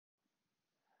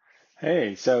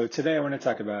Hey, so today I want to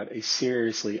talk about a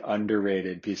seriously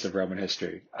underrated piece of Roman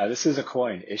history. This is a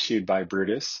coin issued by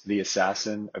Brutus, the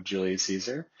assassin of Julius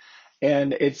Caesar.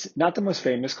 And it's not the most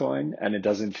famous coin, and it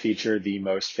doesn't feature the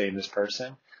most famous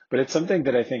person, but it's something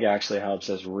that I think actually helps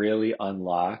us really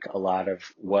unlock a lot of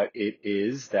what it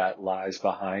is that lies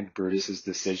behind Brutus's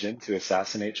decision to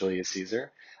assassinate Julius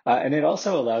Caesar. And it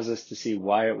also allows us to see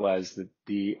why it was that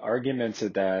the arguments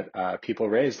that people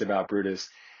raised about Brutus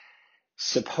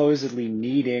supposedly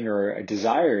needing or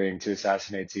desiring to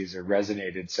assassinate Caesar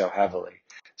resonated so heavily.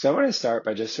 So I want to start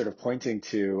by just sort of pointing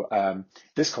to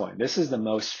this coin. This is the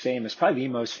most famous, probably the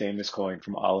most famous coin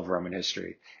from all of Roman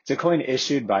history. It's a coin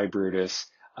issued by Brutus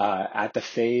at the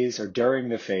phase or during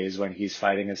the phase when he's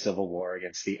fighting a civil war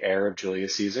against the heir of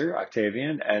Julius Caesar,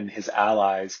 Octavian, and his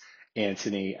allies,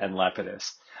 Antony and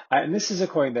Lepidus. And this is a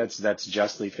coin that's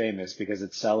justly famous because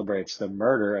it celebrates the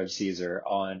murder of Caesar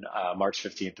on March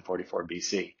 15th to 44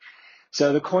 BC.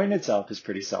 So the coin itself is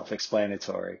pretty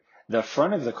self-explanatory. The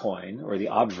front of the coin, or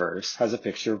the obverse, has a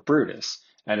picture of Brutus,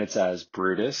 and it says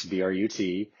Brutus,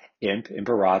 B-R-U-T,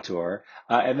 Imperator,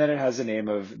 and then it has the name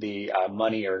of the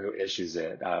moneyer who issues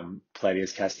it,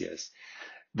 Plautius Cestius.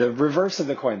 The reverse of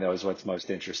the coin, though, is what's most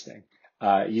interesting.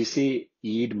 You see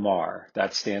Eid Mar,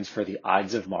 that stands for the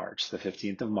Ides of March, the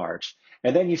 15th of March,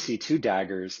 and then you see two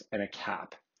daggers and a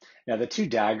cap. Now, the two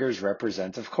daggers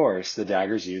represent, of course, the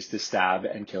daggers used to stab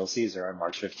and kill Caesar on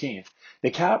March 15th.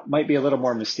 The cap might be a little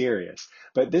more mysterious,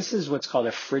 but this is what's called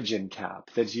a Phrygian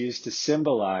cap that's used to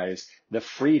symbolize the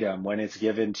freedom when it's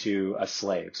given to a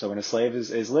slave. So when a slave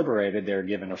is liberated, they're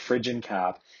given a Phrygian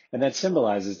cap, and that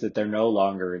symbolizes that they're no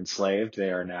longer enslaved,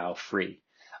 they are now free.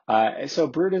 So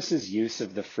Brutus's use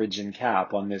of the Phrygian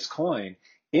cap on this coin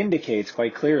indicates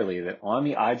quite clearly that on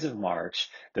the Ides of March,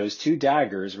 those two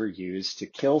daggers were used to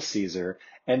kill Caesar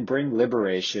and bring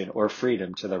liberation or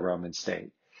freedom to the Roman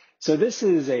state. So this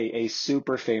is a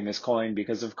super famous coin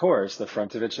because, of course, the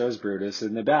front of it shows Brutus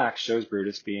and the back shows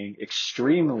Brutus being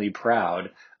extremely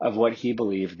proud of what he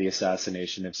believed the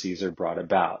assassination of Caesar brought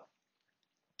about.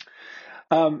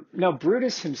 Now,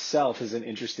 Brutus himself is an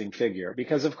interesting figure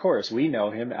because, of course, we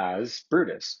know him as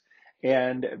Brutus.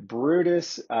 And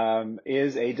Brutus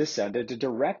is a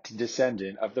direct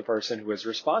descendant of the person who was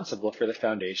responsible for the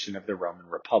foundation of the Roman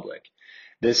Republic.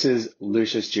 This is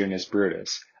Lucius Junius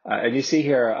Brutus. And you see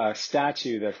here a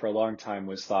statue that for a long time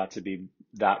was thought to be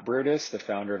that Brutus, the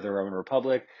founder of the Roman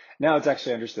Republic. Now it's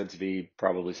actually understood to be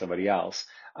probably somebody else.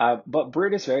 But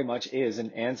Brutus very much is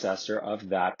an ancestor of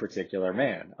that particular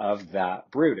man, of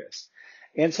that Brutus.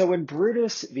 And so when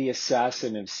Brutus, the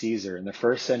assassin of Caesar in the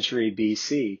first century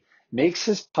BC, makes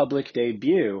his public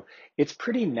debut, it's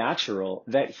pretty natural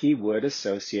that he would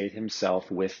associate himself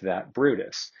with that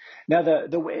Brutus. Now,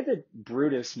 the way that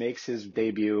Brutus makes his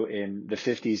debut in the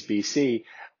 50s BC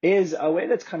is a way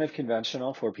that's kind of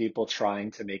conventional for people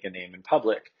trying to make a name in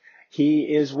public. He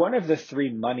is one of the three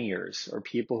moneyers, or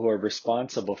people who are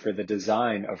responsible for the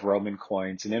design of Roman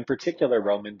coins, and in particular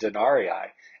Roman denarii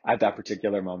at that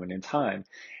particular moment in time.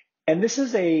 And this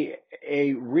is a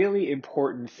really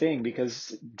important thing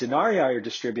because denarii are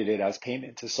distributed as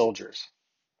payment to soldiers.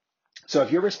 So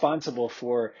if you're responsible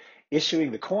for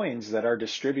issuing the coins that are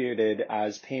distributed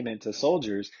as payment to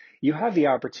soldiers, you have the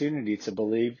opportunity to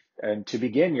believe and to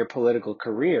begin your political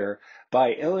career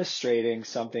by illustrating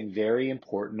something very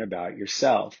important about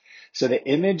yourself. So the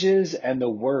images and the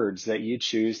words that you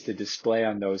choose to display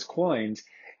on those coins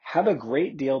have a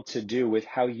great deal to do with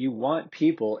how you want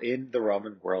people in the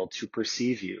Roman world to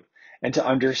perceive you and to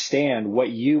understand what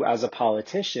you as a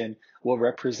politician will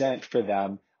represent for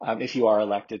them if you are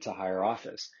elected to higher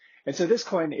office. And so this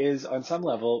coin is on some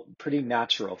level pretty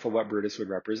natural for what Brutus would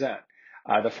represent.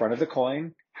 The front of the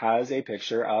coin has a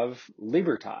picture of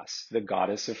Libertas, the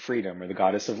goddess of freedom or the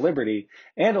goddess of liberty,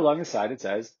 and along the side it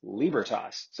says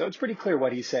Libertas. So it's pretty clear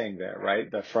what he's saying there,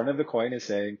 right? The front of the coin is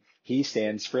saying he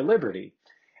stands for liberty.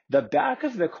 The back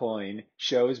of the coin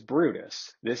shows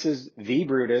Brutus. This is the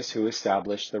Brutus who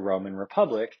established the Roman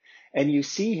Republic, and you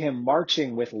see him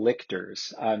marching with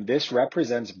lictors. This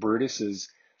represents Brutus's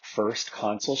first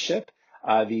consulship,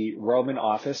 the Roman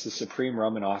office, the supreme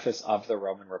Roman office of the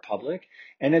Roman Republic,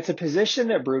 and it's a position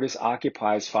that Brutus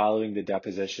occupies following the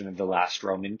deposition of the last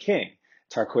Roman king,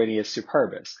 Tarquinius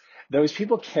Superbus. Those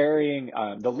people carrying,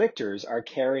 the lictors are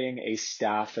carrying a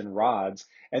staff and rods,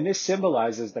 and this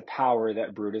symbolizes the power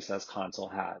that Brutus as consul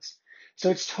has. So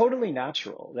it's totally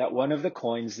natural that one of the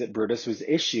coins that Brutus was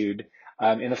issued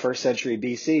in the first century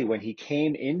BC when he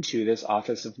came into this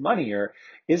office of moneyer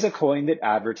is a coin that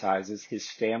advertises his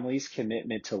family's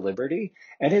commitment to liberty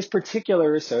and his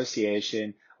particular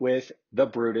association with the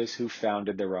Brutus who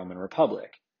founded the Roman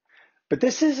Republic. But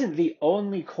this isn't the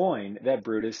only coin that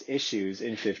Brutus issues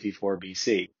in 54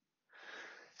 BC.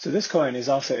 So this coin is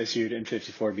also issued in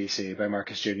 54 BC by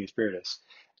Marcus Junius Brutus.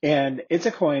 And it's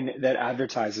a coin that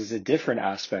advertises a different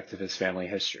aspect of his family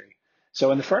history.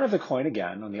 So in the front of the coin,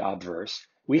 again, on the obverse,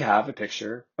 we have a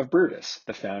picture of Brutus,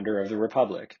 the founder of the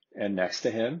Republic. And next to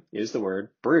him is the word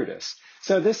Brutus.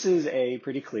 So this is a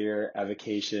pretty clear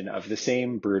evocation of the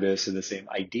same Brutus and the same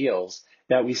ideals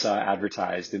that we saw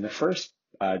advertised in the first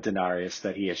denarius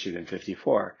that he issued in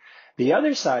 54. The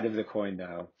other side of the coin,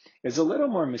 though, is a little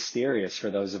more mysterious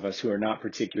for those of us who are not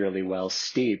particularly well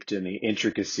steeped in the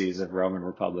intricacies of Roman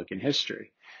Republican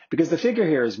history, because the figure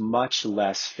here is much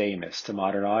less famous to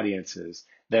modern audiences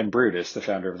than Brutus, the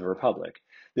founder of the Republic.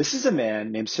 This is a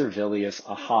man named Servilius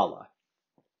Ahala.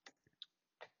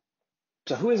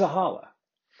 So who is Ahala?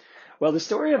 Well, the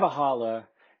story of Ahala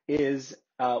is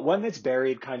one that's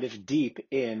buried kind of deep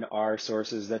in our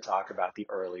sources that talk about the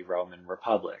early Roman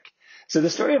Republic. So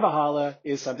the story of Ahala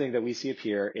is something that we see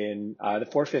appear in the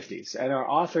 450s. And our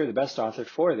author, the best author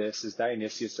for this, is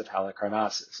Dionysius of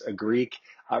Halicarnassus, a Greek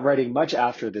writing much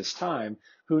after this time,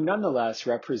 who nonetheless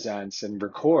represents and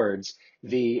records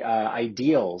the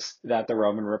ideals that the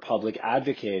Roman Republic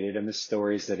advocated and the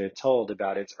stories that it told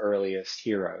about its earliest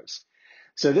heroes.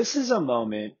 So this is a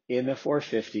moment in the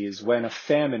 450s when a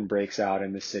famine breaks out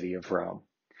in the city of Rome.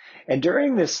 And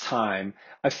during this time,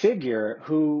 a figure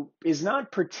who is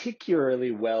not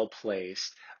particularly well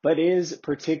placed, but is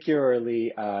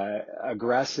particularly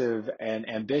aggressive and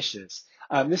ambitious.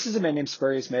 This is a man named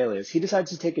Spurius Maelius. He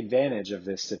decides to take advantage of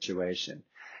this situation.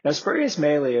 Now, Spurius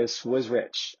Maelius was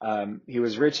rich. He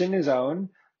was rich in his own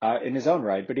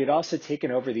right, but he had also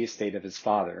taken over the estate of his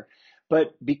father.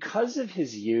 But because of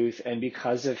his youth and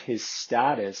because of his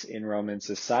status in Roman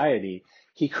society,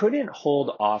 he couldn't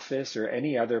hold office or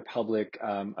any other public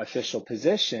official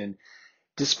position,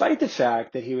 despite the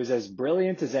fact that he was as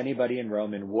brilliant as anybody in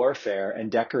Roman warfare and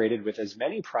decorated with as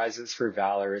many prizes for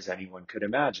valor as anyone could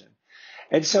imagine.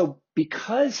 And so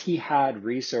because he had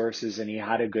resources and he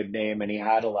had a good name and he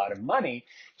had a lot of money,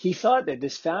 he thought that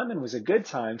this famine was a good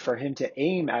time for him to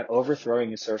aim at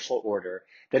overthrowing a social order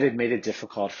that had made it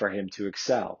difficult for him to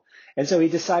excel. And so he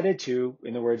decided to,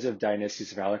 in the words of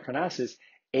Dionysius of Halicarnassus,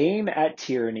 aim at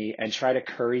tyranny and try to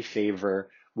curry favor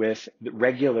with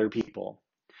regular people.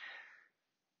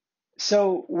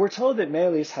 So we're told that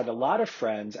Maelius had a lot of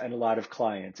friends and a lot of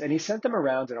clients, and he sent them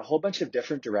around in a whole bunch of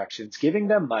different directions, giving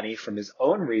them money from his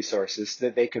own resources so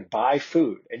that they could buy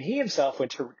food. And he himself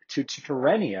went to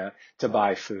Tyrrhenia to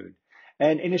buy food.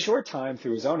 And in a short time,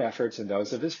 through his own efforts and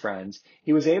those of his friends,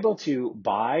 he was able to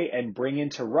buy and bring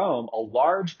into Rome a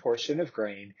large portion of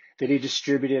grain that he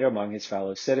distributed among his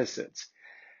fellow citizens.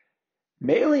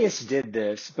 Maelius did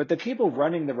this, but the people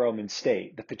running the Roman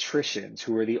state, the patricians,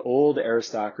 who were the old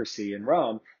aristocracy in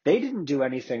Rome, they didn't do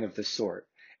anything of the sort.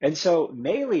 And so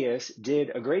Maelius did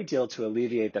a great deal to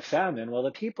alleviate the famine, while the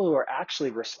people who are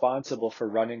actually responsible for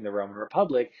running the Roman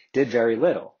Republic did very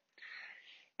little.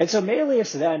 And so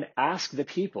Maelius then asked the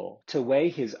people to weigh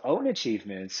his own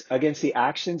achievements against the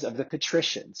actions of the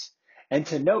patricians, and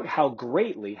to note how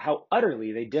greatly, how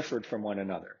utterly they differed from one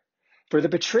another. For the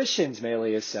patricians,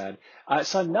 Maelius said,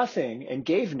 saw nothing and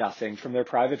gave nothing from their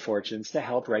private fortunes to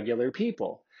help regular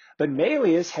people. But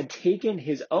Maelius had taken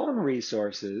his own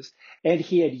resources and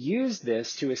he had used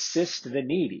this to assist the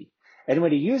needy. And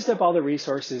when he used up all the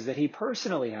resources that he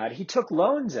personally had, he took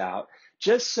loans out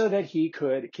just so that he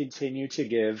could continue to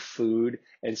give food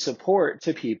and support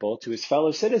to people, to his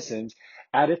fellow citizens,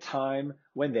 at a time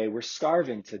when they were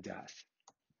starving to death.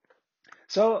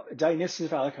 So Dionysius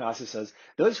of Halicarnassus says,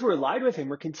 those who allied with him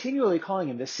were continually calling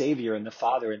him the savior and the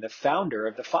father and the founder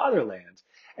of the fatherland.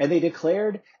 And they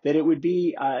declared that it would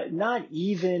be not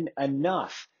even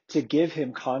enough to give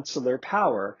him consular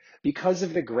power because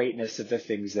of the greatness of the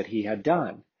things that he had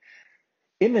done.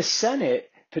 In the Senate,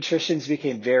 patricians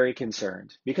became very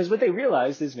concerned because what they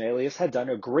realized is Maelius had done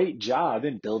a great job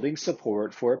in building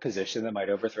support for a position that might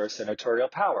overthrow senatorial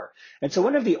power. And so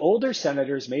one of the older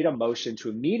senators made a motion to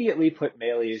immediately put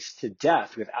Maelius to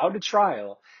death without a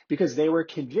trial because they were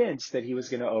convinced that he was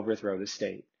going to overthrow the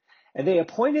state. And they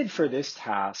appointed for this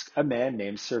task a man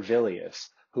named Servilius,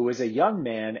 who was a young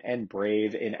man and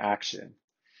brave in action.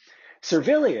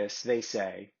 Servilius, they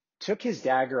say, took his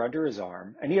dagger under his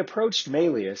arm, and he approached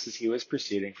Maelius as he was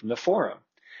proceeding from the forum.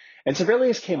 And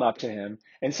Servilius came up to him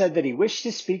and said that he wished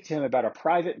to speak to him about a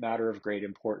private matter of great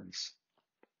importance.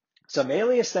 So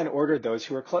Maelius then ordered those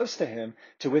who were close to him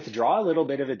to withdraw a little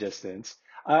bit of a distance,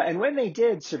 and when they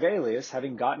did, Servilius,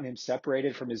 having gotten him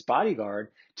separated from his bodyguard,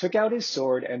 took out his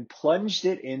sword and plunged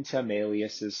it into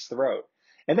Maelius's throat.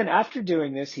 And then after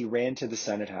doing this, he ran to the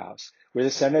Senate House, where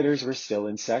the senators were still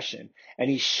in session, and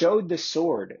he showed the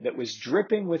sword that was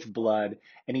dripping with blood,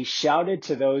 and he shouted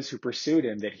to those who pursued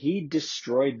him that he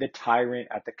destroyed the tyrant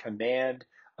at the command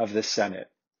of the Senate.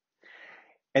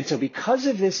 And so because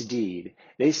of this deed,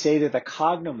 they say that the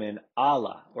cognomen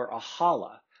Ala or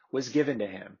Ahala was given to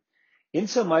him,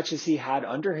 insomuch as he had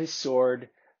under his sword,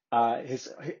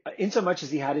 insomuch as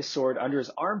he had his sword under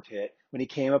his armpit when he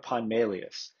came upon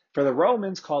Malleus. For the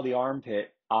Romans call the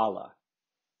armpit Ala.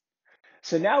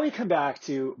 So now we come back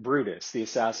to Brutus, the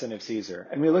assassin of Caesar,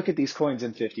 and we look at these coins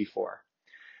in 54.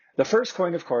 The first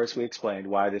coin, of course, we explained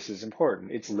why this is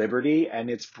important. It's liberty, and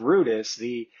it's Brutus,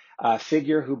 the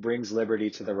figure who brings liberty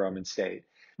to the Roman state.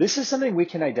 This is something we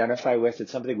can identify with.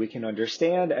 It's something we can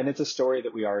understand, and it's a story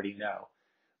that we already know.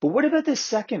 But what about this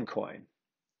second coin?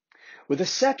 Well, the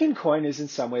second coin is in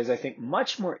some ways, I think,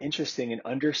 much more interesting in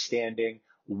understanding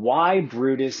why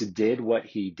Brutus did what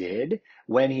he did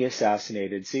when he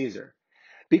assassinated Caesar.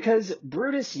 Because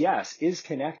Brutus, yes, is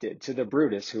connected to the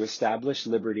Brutus who established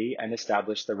liberty and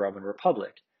established the Roman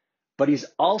Republic, but he's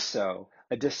also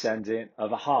a descendant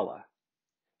of Ahala,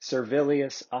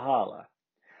 Servilius Ahala.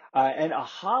 And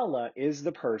Ahala is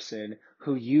the person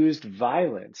who used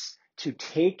violence to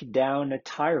take down a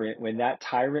tyrant when that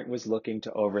tyrant was looking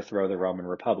to overthrow the Roman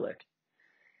Republic.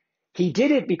 He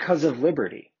did it because of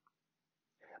liberty.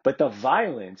 But the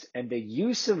violence and the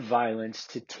use of violence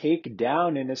to take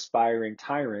down an aspiring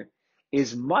tyrant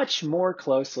is much more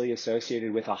closely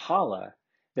associated with Ahala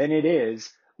than it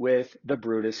is with the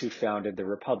Brutus who founded the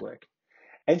Republic.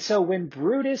 And so when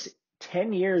Brutus,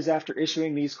 10 years after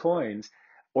issuing these coins,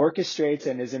 orchestrates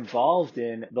and is involved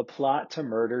in the plot to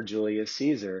murder Julius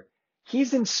Caesar,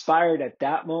 he's inspired at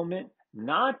that moment,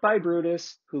 not by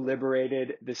Brutus, who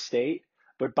liberated the state,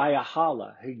 but by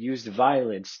Ahala, who used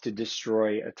violence to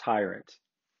destroy a tyrant.